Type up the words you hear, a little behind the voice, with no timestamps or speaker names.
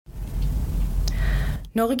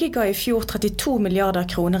Norge ga i fjor 32 milliarder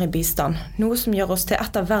kroner i bistand, noe som gjør oss til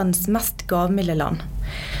et av verdens mest gavmilde land.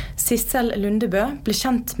 Sissel Lundebø ble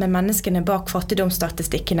kjent med menneskene bak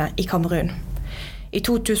fattigdomsstatistikkene i Kamerun. I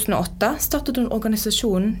 2008 startet hun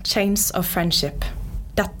organisasjonen Chains of Friendship.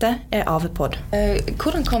 Dette AVPod.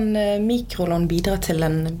 Hvordan kan mikrolån bidra til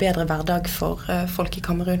en bedre hverdag for folk i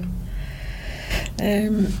Kamerun?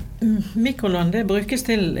 Mikrolån det brukes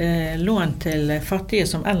til lån til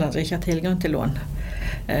fattige som ellers ikke har tilgang til lån.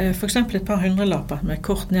 For eksempel et par hundrelapper med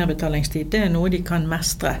kort nedbetalingstid, det noe de kan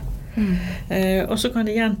mestre. Og så kan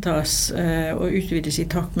det gjentas og utvides i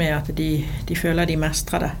takt med at de føler de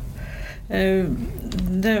mestrer det.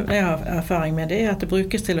 Det jeg har erfaring med det at det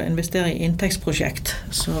brukes til å investere i inntektsprosjekt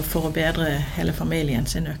for å bedre hele familien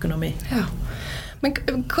sin økonomi. Ja. Men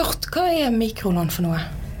kort, hva mikrolån for noe?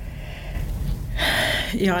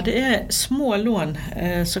 Ja, det små lån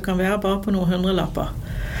som kan være bare på noen hundrelapper.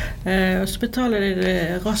 Så betaler de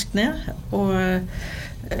det raskt ned, og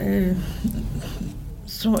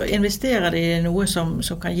så investerer de i noe som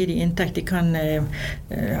kan gi de inntekt. De kan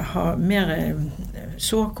ha mer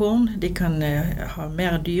såkorn, de kan ha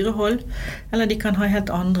mer dyrehold, eller de kan ha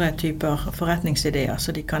helt andre typer forretningsideer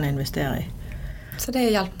som de kan investere i. Så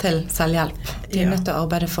det hjelp til selvhjelp? De nødt til å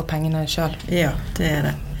arbeide for pengene selv? Ja, det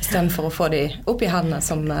det. I stedet for å få de opp i hendene,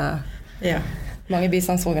 som mange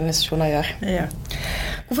bistandsorganisasjoner gjør. Ja.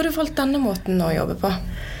 Hvorfor har du valgt denne måten å jobbe på?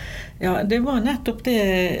 Ja, det var nettopp det,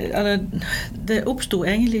 eller det oppstod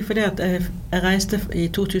egentlig fordi at jeg reiste i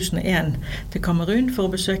 2001 til Kamerun for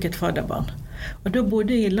å besøke et fadderbarn. Og da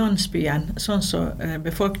bodde jeg i landsbyen, sånn som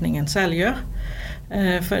befolkningen selv gjør,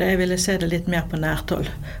 for jeg ville se det litt mer på nærthold.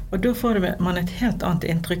 Og da får man et helt annet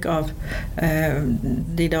inntrykk av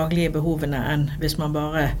de daglige behovene enn hvis man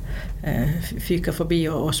bare fyker forbi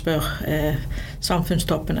og spør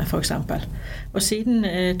samfunnstoppene for eksempel. Og siden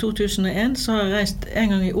 2001 så har jeg reist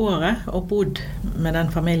en gang i året og bodd med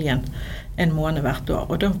den familien en måned hvert år.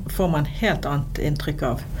 Og da får man helt annet inntrykk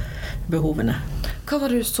av behovene. Hva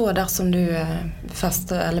var det du så der som du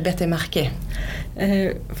bet deg merke i?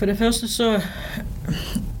 For det første så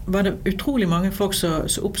var det utrolig mange folk som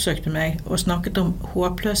oppsøkte meg og snakket om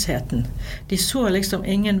håpløsheten. De så liksom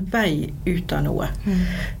ingen vei ut av noe.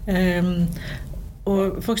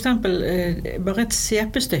 Og for eksempel bare et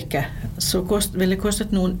CP-stykke som ville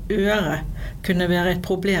kostet noen øre kunne være et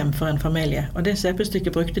problem for en familie. Og det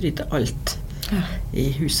CP-stykket brukte de til alt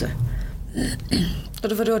i huset. Og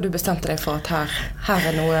det var da du bestemte deg for at her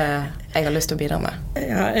noe jeg har lyst til å bidra med?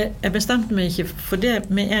 Ja, jeg bestemte meg ikke for det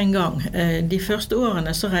med en gang. De første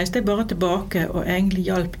årene så reiste jeg bare tilbake og egentlig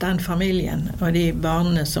hjalp den familien og de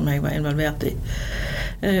barnene som jeg var involvert i.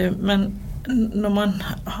 Men når man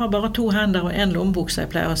har bare 2 hender og en lommebok, som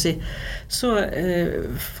jeg pleier å si, så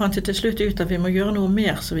fant jeg til slutt ut at vi må gjøre noe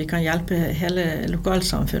mer så vi kan hjelpe hele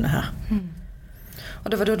lokalsamfunnet her. Og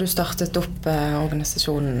det var da du startet opp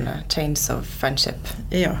organisasjonen Chains of Friendship,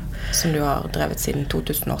 som du har drevet siden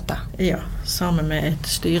 2008. Ja, sammen med et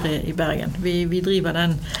styre i Bergen. Vi driver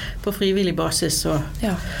den på frivillig basis og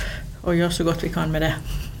gjør så godt vi kan med det.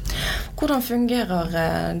 Hvordan fungerer,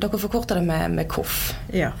 dere forkorter det med KOF.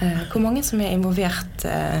 Ja. Hvor mange som involvert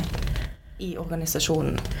i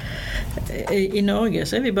organisasjonen? I Norge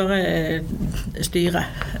så vi bare styre,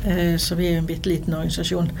 så vi en bitteliten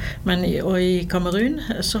organisasjon. Og i Kamerun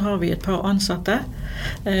så har vi et par ansatte,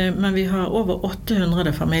 men vi har over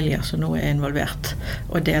 800 familier som nå involvert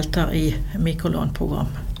og deltar i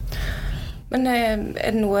mikrolånprogram. Men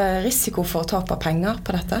det noe risiko for tap av penger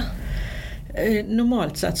på dette?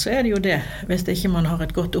 Normalt sett så det jo det, hvis det ikke man har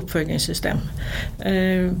et godt oppfølgingssystem.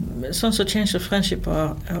 Sånn som Chains of Friendship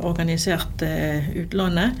har organisert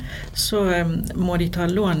utlånet, så må de ta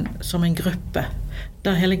lån som en gruppe,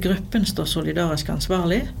 der hele gruppen står solidarisk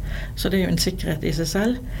ansvarlig, så det jo en sikkerhet i seg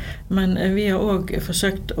selv. Men vi har også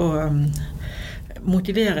forsøkt å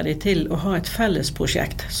motivere de til å ha et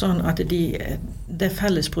fellesprosjekt, sånn at det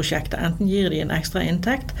fellesprosjektet enten gir de en ekstra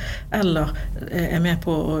inntekt, eller med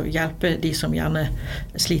på å hjelpe de som gjerne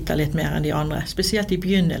sliter litt mer enn de andre, spesielt i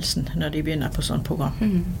begynnelsen når de begynner på sånn program.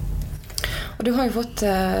 Og du har jo fått,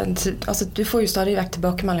 du får jo stadig vekk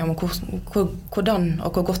tilbakemelding om hvordan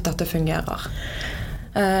og hvor godt dette fungerer.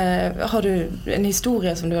 Har du en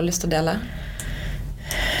historie som du har lyst til å dele?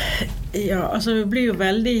 Ja, altså vi blir jo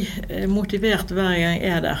veldig motivert hver gang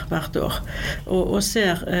jeg der hvert år, og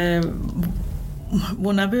ser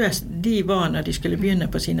hvor nervøs de var når de skulle begynne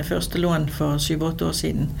på sine første lån for 7-8 år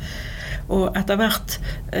siden. Og etter hvert,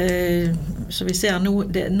 så vi ser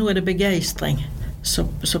nå det begeistring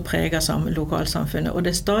som preger lokalsamfunnet, og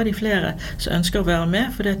det stadig flere som ønsker å være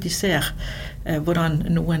med, fordi at de ser hvordan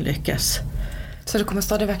noen lykkes. Så det kommer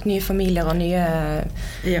stadig vekk nye familier og nye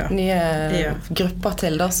grupper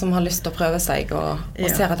til da, som har lyst til å prøve seg og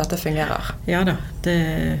ser at dette fungerer. Ja da,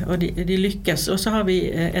 og de lykkes. Og så har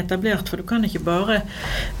vi etablert, for du kan ikke bare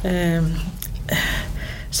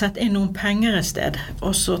sette inn noen penger et sted,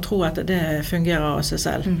 og så tro at det fungerer av seg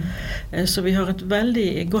selv. Så vi har et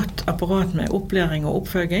veldig godt apparat med opplæring og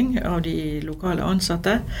oppfølging av de lokale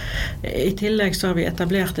ansatte. I tillegg så har vi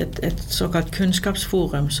etablert et såkalt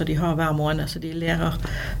kunnskapsforum som de har hver måned, så de lærer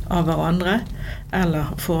av hverandre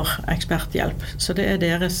eller får eksperthjelp. Så det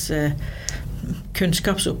deres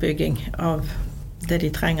kunnskapsoppbygging av det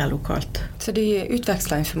de trenger lokalt. Så de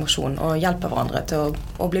utveksler informasjon og hjelper hverandre til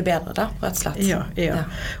å bli bedre da, rett og slett? Ja.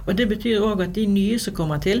 Og det betyr også at de nye som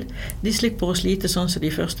kommer til, de slipper å slite sånn som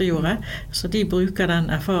de første gjorde, så de bruker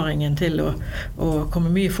den erfaringen til å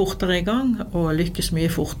komme mye fortere i gang og lykkes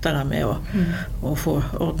mye fortere med å få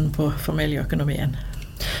orden på familieøkonomien.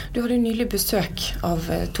 Du hadde nylig besøk av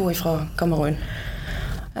 2 fra Kamerun.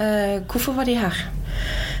 Hvorfor var de her?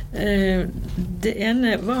 Det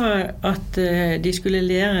ene var at de skulle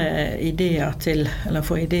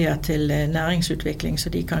få ideer til næringsutvikling så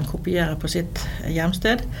de kan kopiere på sitt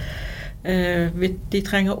hjemsted. De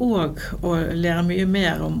trenger også å lære mye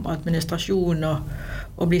mer om administrasjon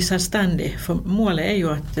og bli selvstendig, for målet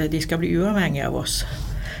jo at de skal bli uavhengige av oss.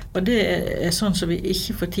 Og det sånn som vi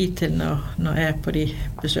ikke får tid til når jeg på de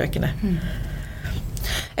besøkene.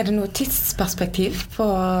 Er det noe tidsperspektiv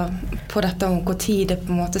på dette om hvor tid det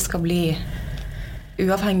på en måte skal bli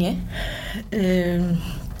uavhengig?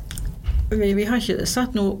 Vi har ikke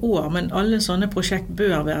satt noe år, men alle sånne prosjekt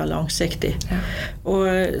bør være langsiktig. Ja.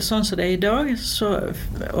 Og sånn som det i dag,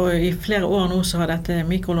 og i flere år nå så har dette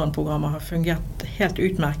mikrolånprogrammet fungert helt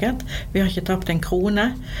utmerket. Vi har ikke tapt en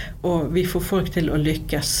krone, og vi får folk til å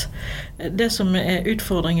lykkes. Det som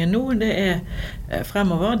utfordringen nå,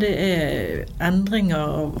 fremover, det endringer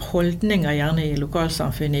av holdninger gjerne i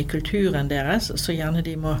lokalsamfunnet, i kulturen deres, så gjerne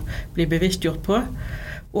de må bli bevisstgjort på,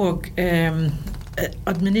 og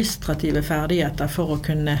administrative ferdigheter for å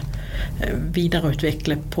kunne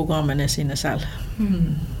videreutvikle programmene sine selv.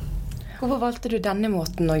 Hvorfor valgte du denne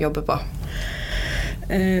måten å jobbe på?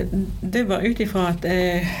 Det var utifra at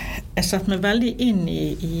jeg satte meg veldig inn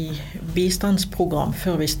i bistandsprogram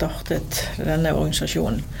før vi startet denne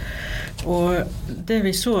organisasjonen. Og det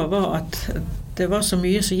vi så var at det var så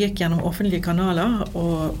mye som gikk gjennom offentlige kanaler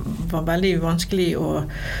og var veldig vanskelig å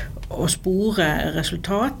spore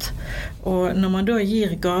resultat. Og når man da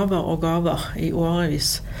gir gaver og gaver i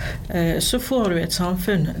årevis, så får du et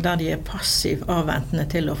samfunn der de passiv avventende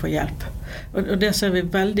til å få hjelp. Og det ser vi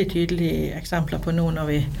veldig tydelige eksempler på nå når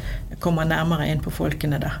vi kommer nærmere inn på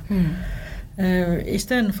folkene der. I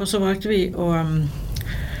stedet for så valgte vi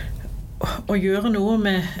å gjøre noe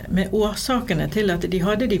med årsakene til at de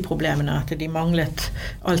hadde de problemene, at de manglet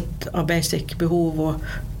alt av basic behov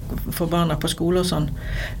for barna på skole og sånn.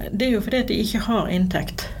 Det jo fordi at de ikke har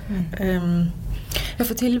inntekt. Ja,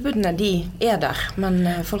 for tilbudene de der, men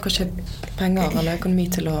folk har ikke penger eller økonomi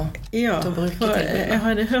til å bruke tilbudene. Jeg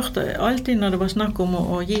hadde hørt alltid når det var snakk om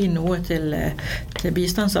å gi noe til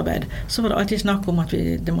bistandsarbeid, så var det alltid snakk om at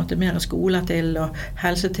det måtte mer skoler til og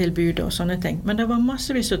helsetilbud og sånne ting. Men det var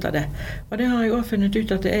massevis ut av det. Og det har jeg også funnet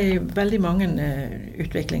ut at det i veldig mange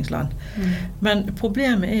utviklingsland. Men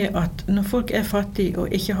problemet at når folk fattige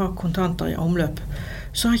og ikke har kontanter i omløp,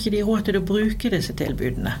 så har ikke de råd til å bruke disse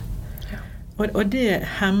tilbudene. Og det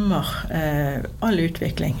hemmer all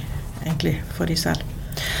utvikling, egentlig, for de selv.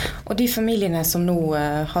 Og de familiene som nå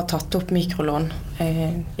har tatt opp mikrolån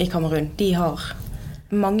i Kamerun,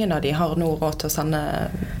 mange av de har nå råd til å sende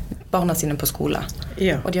barna sine på skole.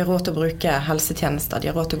 Ja. Og de har råd til å bruke helsetjenester, de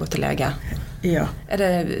har råd til å gå til lege. Ja.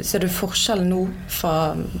 Ser du forskjell nå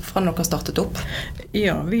fra når dere startet opp?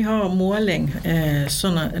 Ja, vi har måling.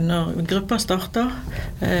 Sånn at når grupper starter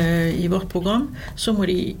i vårt program, så må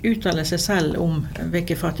de uttale seg selv om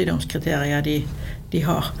hvilke fattigdomskriterier de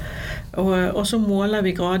har. Og så måler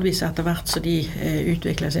vi gradvis etter hvert så de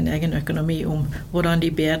utvikler sin egen økonomi om hvordan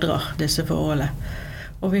de bedrer disse forholdene.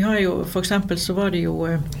 Og vi har jo, for eksempel så var det jo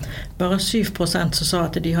bare 7% som sa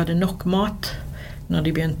at de hadde nok mat når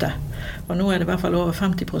de begynte. Og nå det i hvert fall over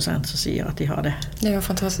 50% som sier at de har det. Det jo en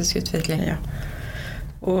fantastisk utvikling. Ja.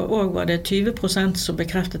 Og var det 20% som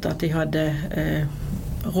bekreftet at de hadde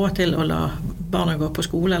råd til å la barna gå på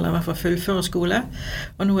skole, eller i hvert fall fullføre skole.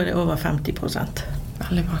 Og nå det over 50%.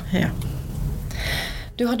 Veldig bra. Ja.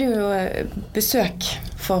 Du hadde jo besøk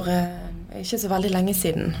for ikke så veldig lenge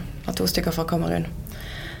siden av 2 stykker fra Kamerun.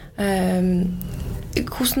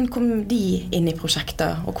 Hvordan kom de inn i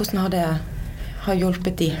prosjektet, og hvordan har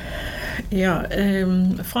hjulpet de?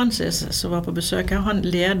 Francis som var på besøk her, han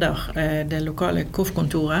leder det lokale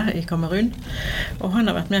KOF-kontoret i Kamerun, og han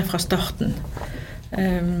har vært med fra starten.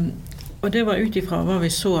 Og det var utifra hva vi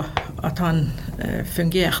så at han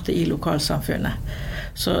fungerte i lokalsamfunnet.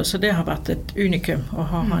 Så det har vært et unikum å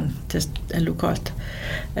ha han lokalt.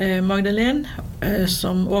 Magdalene,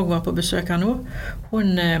 som også var på besøk her nå, hun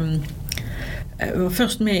var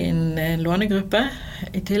først med i en lånegruppe.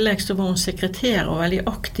 I tillegg så var hun sekretær og veldig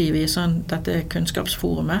aktiv i dette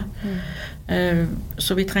kunnskapsforumet.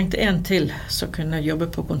 Så vi trengte en til som kunne jobbe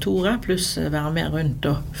på kontoret, pluss være med rundt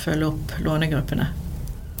og følge opp lånegruppene.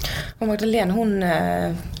 Og Magdalene, hun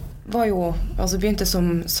var jo, begynte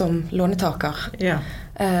som lånetaker. Ja.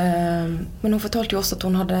 Men hun fortalte jo også at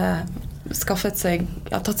hun hadde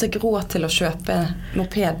tatt seg råd til å kjøpe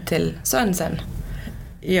moped til sønnen sin.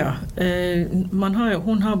 Ja,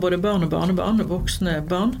 hun har både barn og barnebarn og voksne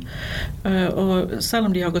barn, og selv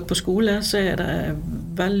om de har gått på skole, så er det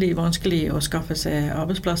veldig vanskelig å skaffe seg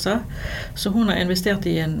arbeidsplasser, så hun har investert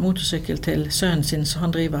i en motorsykkel til sønnen sin, så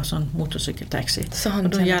han driver sånn motorsykkeltaxi,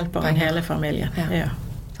 og da hjelper han hele familien. Ja.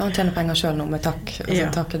 Så han tjener penger selv nå med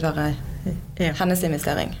takket være hennes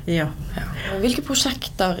investering. Ja. Hvilke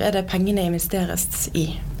prosjekter er det pengene investeres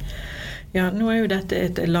i? Ja, nå er jo dette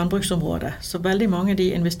et landbruksområde, så veldig mange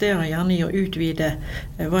de investerer gjerne i å utvide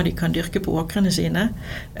hva de kan dyrke på åkrene sine.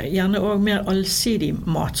 Gjerne også mer allsidig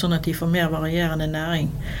mat, sånn at de får mer varierende næring.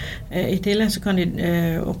 I tillegg så kan de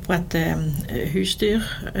opprette husdyr,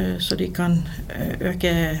 så de kan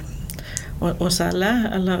øke og selge,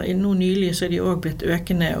 eller nå nylig så er de også blitt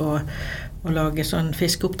økende å lage sånn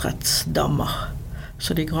fiskeoppdrettsdammer,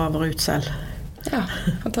 så de graver ut selv. Ja,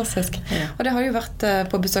 fantastisk. Og det har jo vært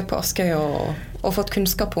på besøk på Askøy og fått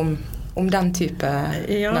kunnskap om den type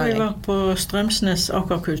næring. Ja, vi var på Strømsnes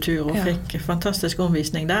akvakultur og fikk fantastisk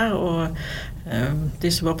omvisning der, og de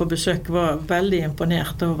som var på besøk var veldig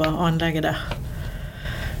imponert over anlegget der.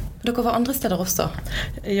 Dere var andre steder også?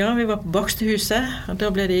 Ja, vi var på Bakstehuset, og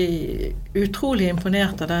da ble de utrolig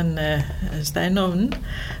imponert av den steinovnen.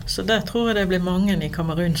 Så der tror jeg det blir mange i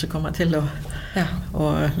Kamerun som kommer til å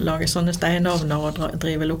lage sånne steinovner og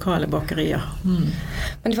drive lokale bakerier.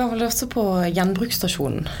 Men de var vel også på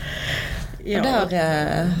gjenbruksstasjonen? Og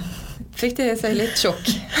der fikk de seg litt sjokk?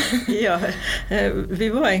 Ja, vi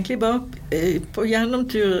var egentlig bare på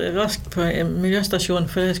gjennomtur raskt på en miljøstasjon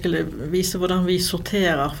for jeg skulle vise hvordan vi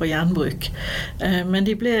sorterer for gjenbruk. Men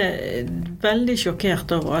de ble veldig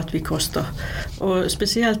sjokkert over alt vi koster. Og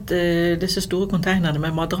spesielt disse store containerne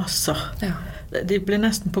med madrasser. Ja. De ble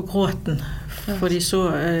nesten på gråten, for de så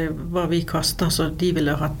hva vi kaster, så de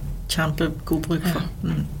ville ha kjempegod bruk for.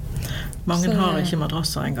 Mange har ikke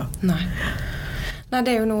madrasser engang. Nei,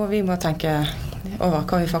 det er jo noe vi må tenke over,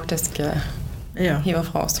 hva vi faktisk hiver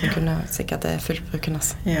fra oss, som kunne sikkert fullt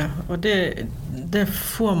brukenes. Ja, og det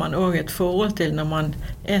får man også et forhold til når man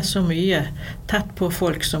er så mye tett på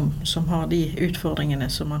folk som har de utfordringene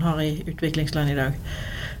som man har i utviklingsland i dag.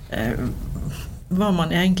 Hva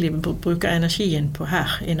man egentlig bruker energien på her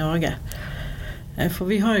i Norge. For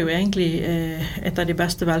vi har jo egentlig et av de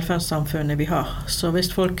beste velferdssamfunnene vi har. Så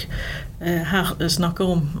hvis folk her snakker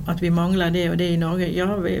om at vi mangler det og det i Norge,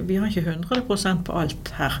 ja, vi har ikke 100% på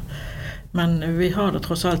alt her. Men vi har det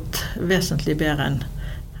tross alt vesentlig bedre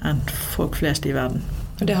enn folk flest i verden.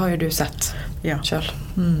 Og det har jo du sett selv.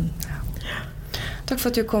 Takk for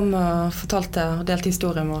at du kom og fortalte og delte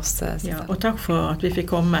historien med oss. Ja, og takk for at vi fikk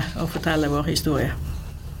komme og fortelle vår historie.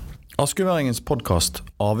 Askøyværingens podcast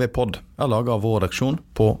AV-pod laget av vår redaksjon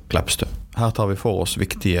på Kleppstø. Her tar vi for oss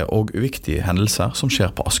viktige og uviktige hendelser som skjer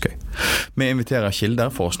på Askøy. Vi inviterer kilder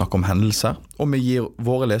for å snakke om hendelser, og vi gir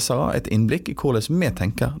våre lesere et innblikk i hvordan vi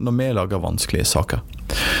tenker når vi lager vanskelige saker.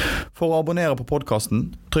 For å abonnere på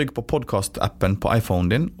podcasten, trykk på podcast-appen på iPhone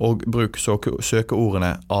din og bruk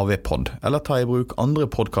søkeordene AV-pod, eller ta i bruk andre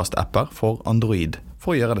podcast-apper for Android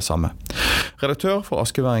for å gjøre det samme. Redaktør for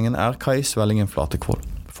Askøyværingen Kai Svellingen Flatekvold.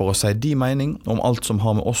 For å si din mening om alt som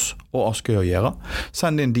har med oss og Askøy å gjøre,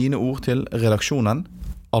 send inn dine ord til redaksjonen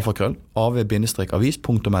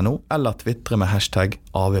av-avis.no eller twittre med hashtag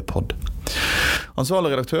AVPod.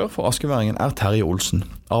 Ansvarlig redaktør for Askøyværingen Terje Olsen.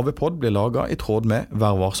 AV-pod blir laget i tråd med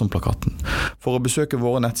Vær varsom-plakaten. For å besøke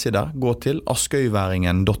våre nettsider, gå til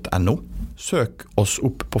askøyværingen.no. Søk oss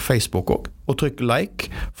opp på Facebook også, og trykk like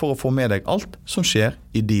for å få med deg alt som skjer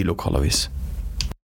i din lokalavis.